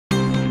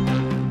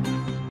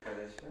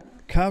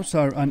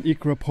Kausar and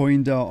Ikra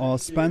Poinda are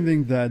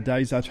spending their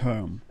days at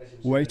home,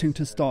 waiting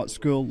to start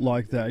school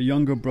like their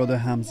younger brother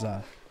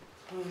Hamza.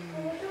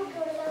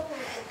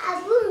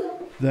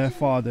 Their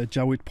father,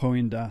 Jawid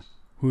Poinda,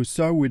 who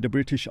served with the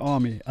British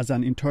Army as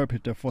an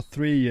interpreter for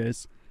 3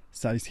 years,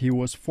 says he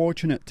was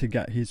fortunate to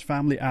get his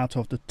family out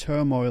of the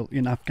turmoil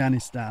in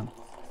Afghanistan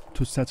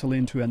to settle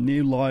into a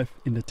new life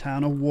in the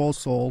town of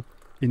Walsall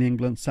in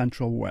England's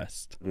central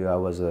west. I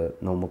was a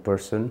normal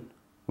person,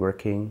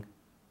 working,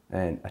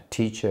 and a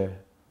teacher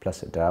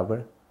plus a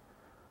driver.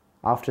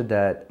 After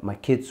that, my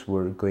kids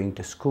were going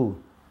to school.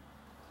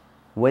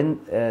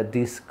 When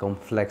these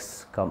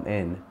conflicts come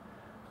in,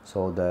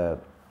 so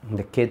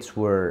the kids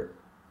were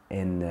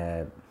in,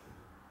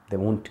 they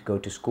want to go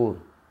to school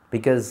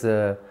because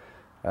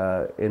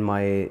in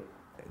my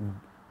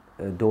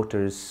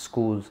daughter's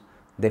school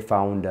they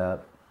found a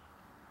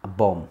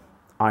bomb,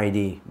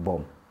 ID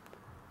bomb.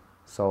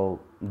 So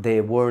they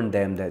warned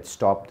them that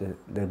stop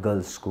the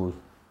girls' school.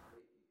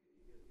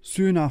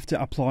 Soon after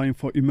applying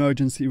for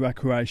emergency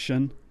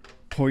evacuation,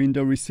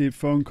 Poinda received a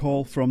phone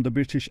call from the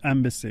British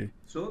Embassy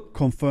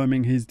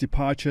confirming his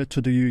departure to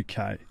the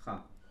UK.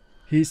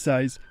 He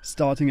says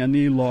starting a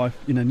new life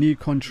in a new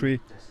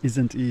country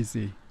isn't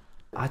easy.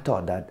 I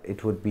thought that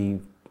it would be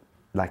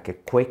like a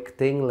quick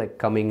thing, like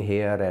coming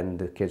here and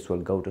the kids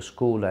will go to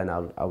school and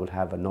I will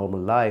have a normal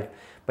life,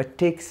 but it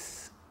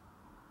takes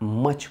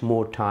much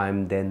more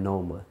time than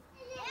normal.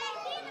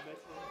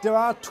 There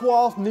are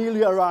 12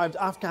 newly arrived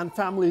Afghan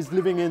families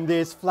living in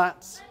these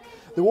flats.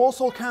 The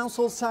Walsall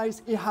Council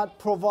says it had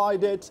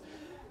provided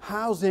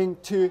housing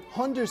to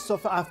hundreds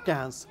of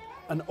Afghans,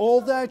 and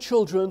all their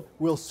children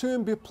will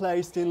soon be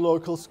placed in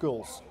local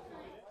schools.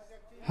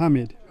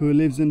 Hamid, who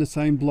lives in the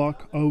same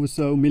block,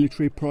 oversaw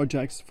military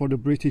projects for the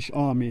British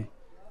Army.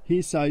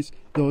 He says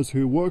those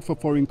who work for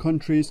foreign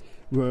countries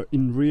were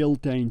in real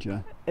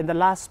danger. In the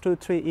last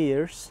 2-3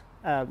 years,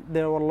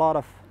 there were a lot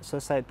of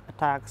suicide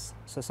attacks,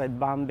 suicide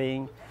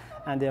bombing,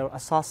 and there were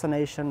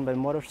assassination by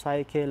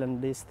motorcycle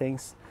and these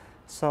things.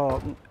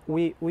 So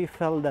we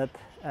felt that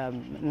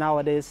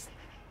nowadays,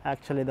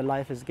 actually, the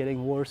life is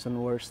getting worse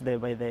and worse day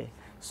by day.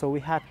 So we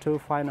had to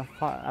find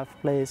a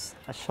place,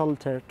 a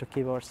shelter to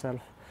keep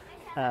ourselves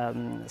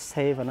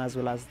safe, and as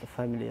well as the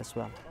family as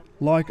well.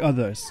 Like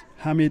others,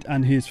 Hamid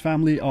and his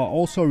family are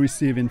also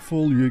receiving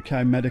full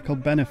UK medical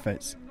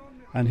benefits,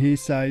 and he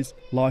says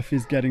life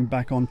is getting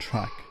back on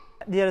track.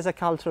 There is a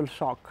cultural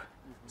shock.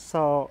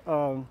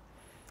 So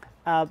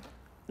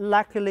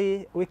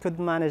luckily we could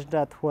manage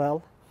that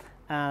well,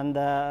 and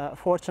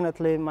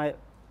fortunately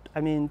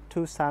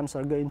two sons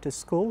are going to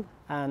school,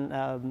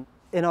 and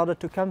in order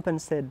to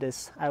compensate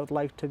this, I would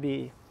like to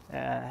be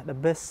the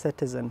best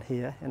citizen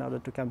here in order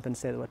to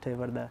compensate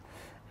whatever the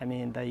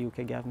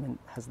UK government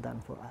has done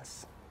for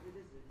us.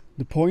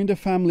 The Poinda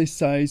family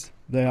says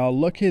they are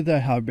lucky they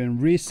have been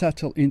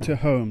resettled into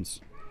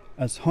homes,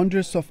 as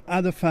hundreds of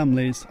other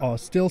families are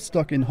still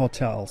stuck in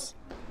hotels,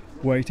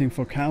 waiting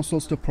for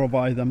councils to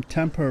provide them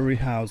temporary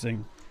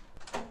housing.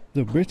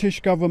 The British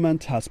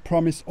government has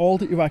promised all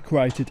the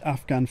evacuated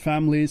Afghan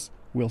families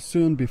will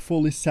soon be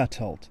fully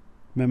settled.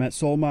 Mehmet,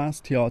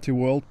 Solmaz, TRT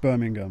World,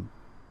 Birmingham.